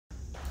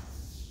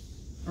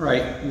All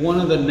right, one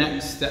of the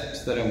next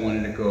steps that I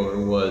wanted to go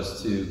over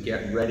was to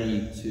get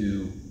ready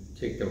to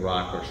take the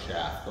rocker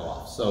shaft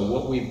off. So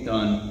what we've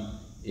done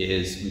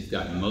is we've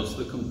gotten most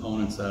of the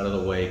components out of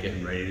the way,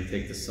 getting ready to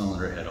take the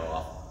cylinder head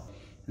off.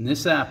 In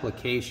this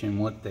application,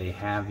 what they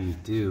have you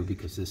do,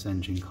 because this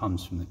engine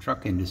comes from the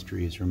truck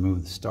industry, is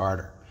remove the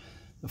starter.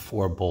 The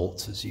 4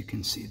 bolts, as you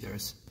can see,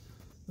 there's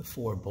the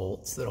 4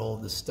 bolts that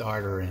hold the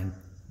starter in,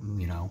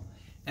 you know.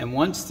 And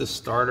once the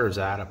starter's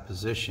out of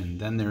position,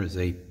 then there's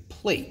a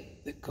plate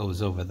that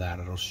goes over that.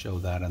 It'll show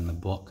that in the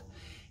book.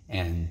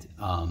 And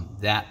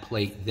that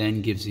plate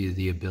then gives you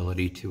the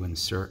ability to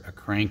insert a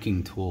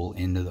cranking tool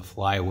into the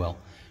flywheel,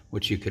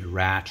 which you could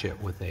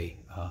ratchet with a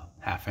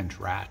 1/2-inch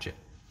ratchet.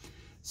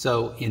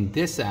 So in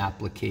this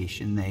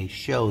application, they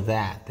show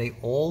that. They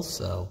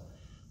also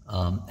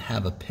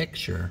have a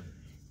picture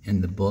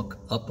in the book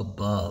up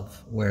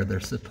above where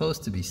there's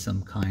supposed to be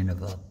some kind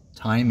of a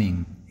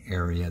timing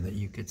area that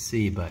you could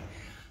see, but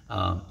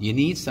you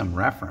need some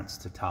reference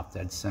to top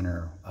dead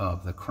center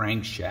of the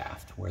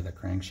crankshaft, where the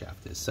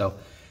crankshaft is. So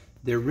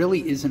there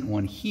really isn't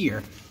one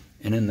here,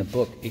 and in the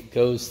book it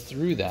goes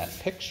through that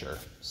picture.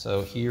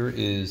 So here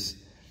is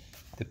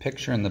the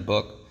picture in the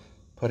book,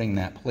 putting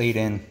that plate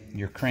in,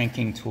 your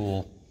cranking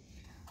tool.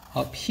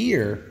 Up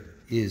here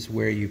is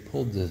where you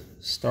pulled the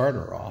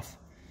starter off,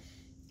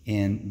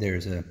 and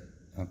there's a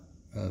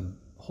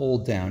hole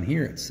down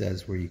here, it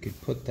says, where you could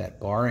put that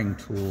barring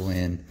tool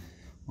in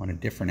on a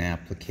different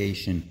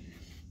application,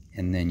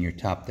 and then your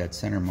top dead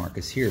center mark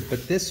is here.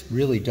 But this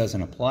really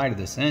doesn't apply to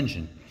this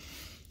engine.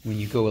 When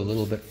you go a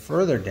little bit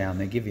further down,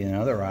 they give you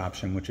another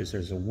option, which is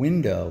there's a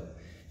window,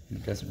 and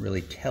it doesn't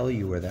really tell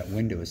you where that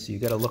window is, so you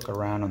got to look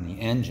around on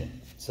the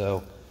engine.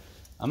 So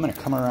I'm going to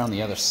come around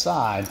the other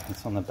side.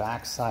 It's on the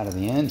back side of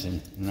the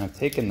engine, and I've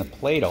taken the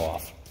plate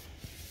off,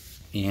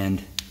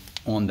 and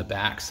on the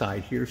back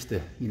side, here's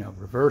the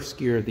reverse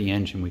gear of the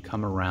engine. We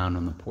come around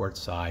on the port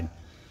side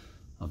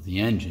of the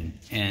engine,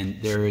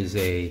 and there is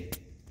an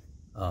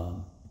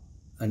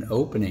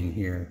opening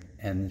here,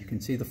 and you can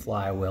see the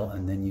flywheel,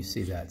 and then you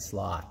see that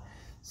slot.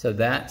 So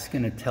that's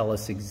going to tell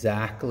us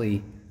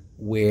exactly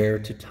where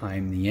to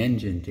time the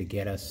engine to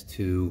get us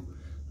to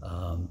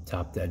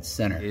top dead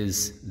center.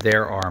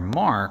 There are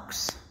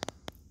marks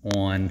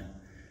on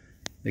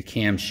the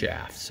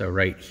camshaft. So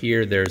right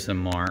here there's a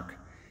mark,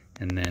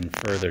 and then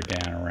further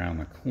down around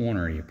the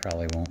corner, you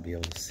probably won't be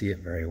able to see it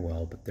very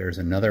well, but there's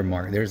another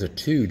mark. There's a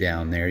 2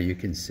 down there, you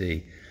can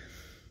see.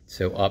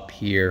 So up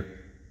here,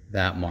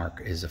 that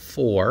mark is a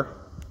 4,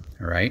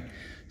 all right?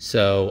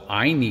 So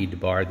I need to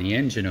bar the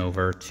engine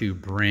over to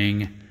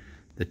bring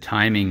the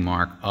timing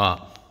mark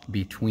up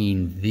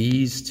between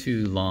these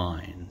 2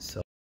 lines.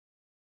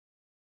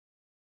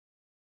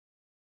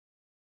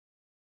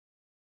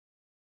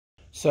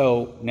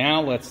 So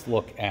now let's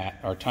look at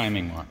our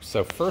timing marks.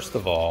 So first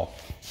of all,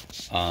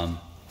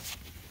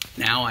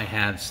 now I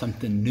have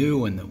something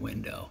new in the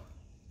window,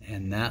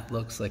 and that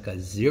looks like a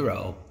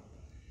 0,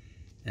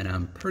 and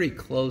I'm pretty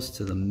close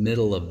to the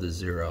middle of the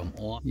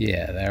 0.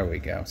 Yeah, there we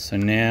go. So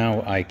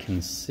now I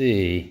can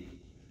see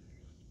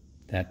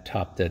that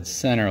top dead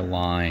center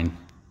line,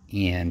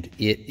 and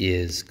it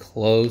is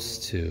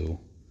close to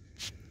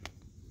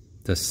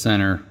the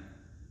center,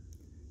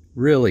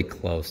 really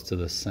close to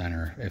the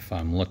center if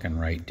I'm looking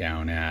right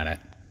down at it,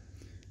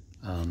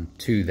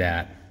 to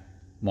that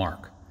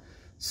mark.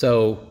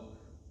 So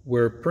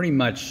we're pretty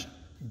much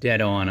dead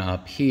on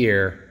up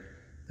here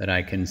that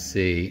I can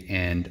see,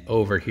 and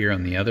over here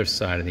on the other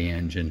side of the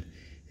engine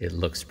it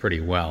looks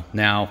pretty well.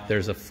 Now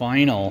there's a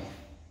final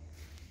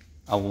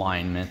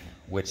alignment,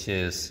 which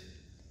is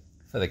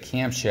for the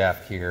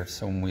camshaft gear.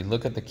 So when we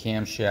look at the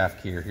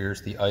camshaft gear,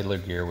 here's the idler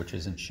gear, which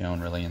isn't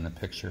shown really in the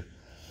picture,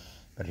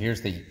 but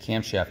here's the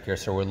camshaft gear.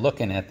 So we're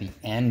looking at the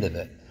end of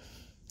it,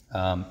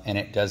 and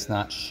it does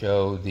not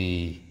show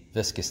the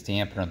viscous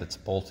dampener that's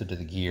bolted to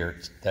the gear.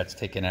 That's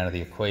taken out of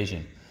the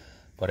equation.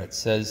 But it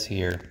says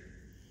here,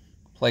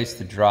 place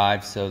the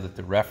drive so that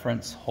the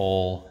reference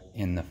hole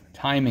in the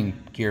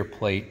timing gear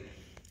plate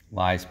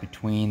lies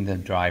between the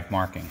drive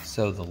markings.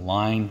 So the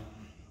line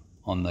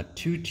on the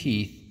 2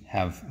 teeth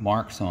have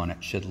marks on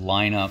it, should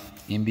line up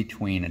in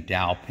between a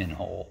dowel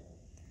pinhole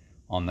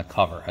on the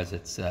cover, as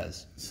it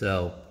says.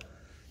 So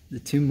the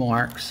 2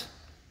 marks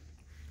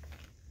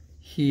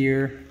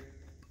here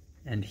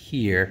and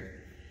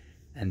here,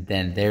 and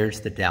then there's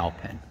the dowel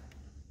pin.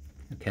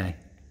 Okay,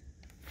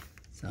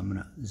 so I'm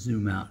going to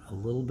zoom out a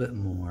little bit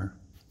more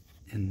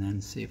and then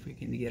see if we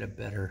can get a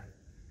better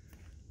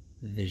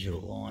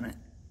visual on it.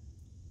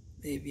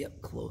 Maybe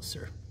up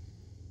closer.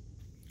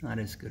 Not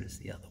as good as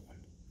the other one.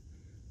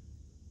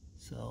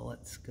 So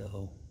let's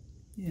go.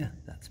 Yeah,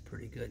 that's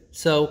pretty good.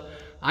 So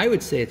I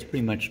would say it's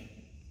pretty much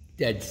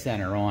dead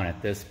center on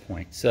at this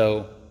point.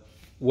 So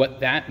what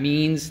that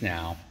means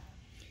now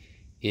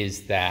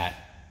is that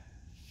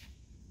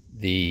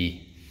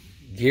the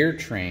gear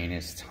train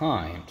is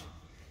timed.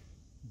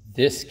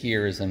 This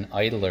gear is an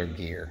idler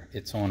gear.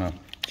 It's on a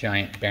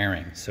giant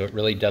bearing, so it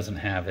really doesn't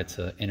have, it's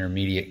an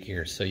intermediate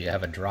gear. So you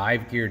have a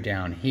drive gear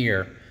down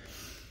here,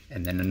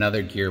 and then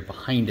another gear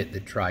behind it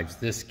that drives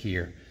this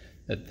gear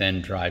that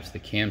then drives the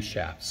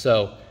camshaft.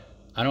 So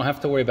I don't have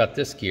to worry about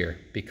this gear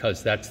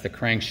because that's the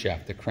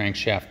crankshaft. The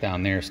crankshaft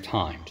down there is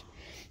timed.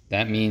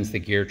 That means the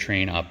gear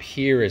train up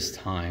here is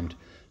timed.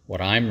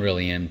 What I'm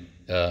really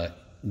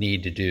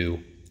need to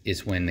do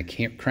is when the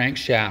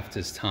crankshaft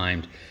is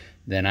timed,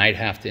 then I'd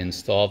have to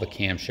install the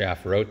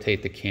camshaft,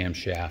 rotate the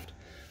camshaft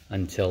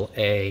until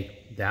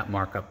that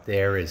mark up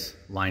there is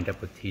lined up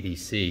with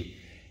TDC.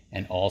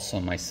 And also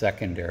my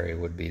secondary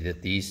would be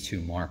that these two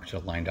marks are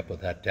lined up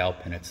with that dowel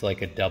pin. It's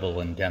like a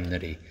double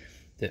indemnity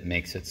that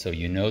makes it so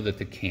you know that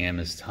the cam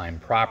is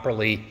timed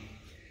properly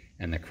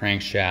and the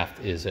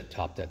crankshaft is at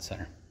top dead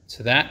center.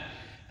 So that,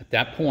 at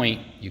that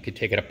point, you could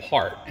take it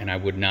apart and I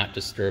would not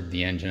disturb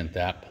the engine at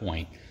that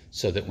point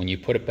so that when you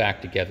put it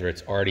back together,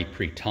 it's already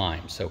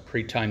pre-timed. So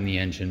pre-time the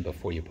engine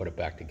before you put it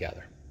back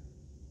together.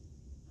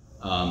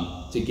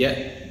 To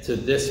get to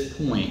this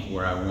point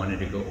where I wanted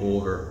to go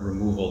over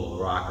removal of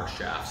the rocker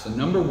shaft. So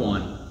number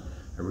one,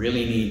 I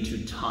really need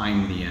to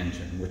time the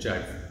engine, which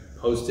I've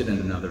posted in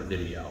another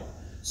video.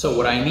 So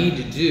what I need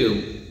to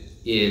do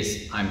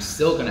is I'm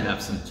still going to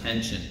have some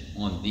tension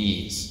on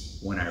these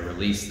when I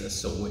release this.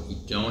 So what you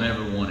don't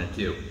ever want to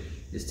do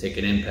is take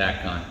an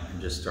impact gun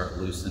and just start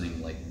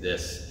loosening like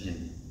this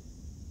in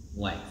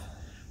length.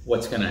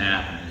 What's going to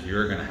happen is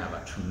you're going to have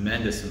a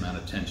tremendous amount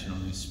of tension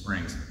on these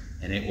springs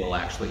and it will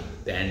actually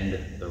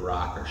bend the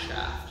rocker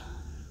shaft.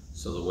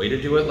 So the way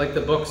to do it, like the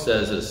book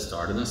says, is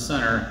start in the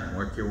center and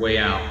work your way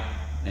out,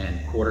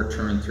 and quarter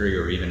turn through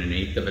or even an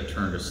eighth of a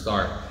turn to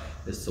start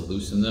is to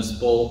loosen this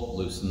bolt,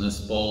 loosen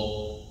this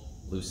bolt,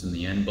 loosen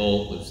the end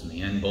bolt, loosen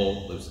the end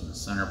bolt, loosen the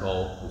center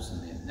bolt,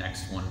 loosen the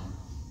next one,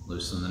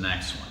 loosen the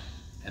next one,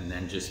 and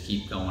then just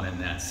keep going in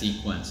that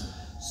sequence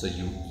so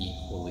you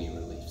equally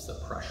release the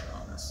pressure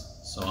on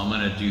this. So I'm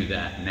going to do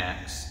that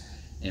next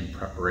in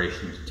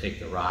preparation to take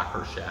the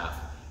rocker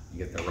shaft and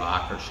get the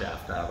rocker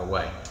shaft out of the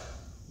way.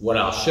 What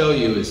I'll show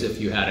you is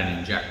if you had an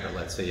injector,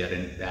 let's say you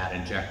had that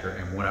injector,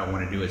 and what I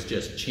want to do is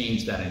just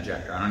change that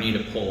injector. I don't need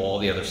to pull all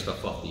the other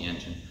stuff off the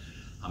engine.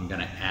 I'm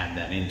going to add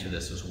that into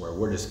this as where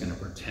we're just going to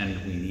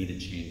pretend we need to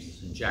change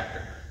this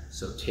injector.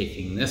 So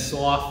taking this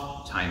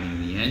off,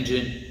 timing the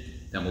engine,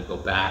 then we'll go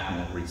back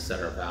and we'll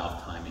reset our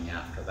valve timing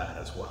after that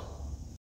as well.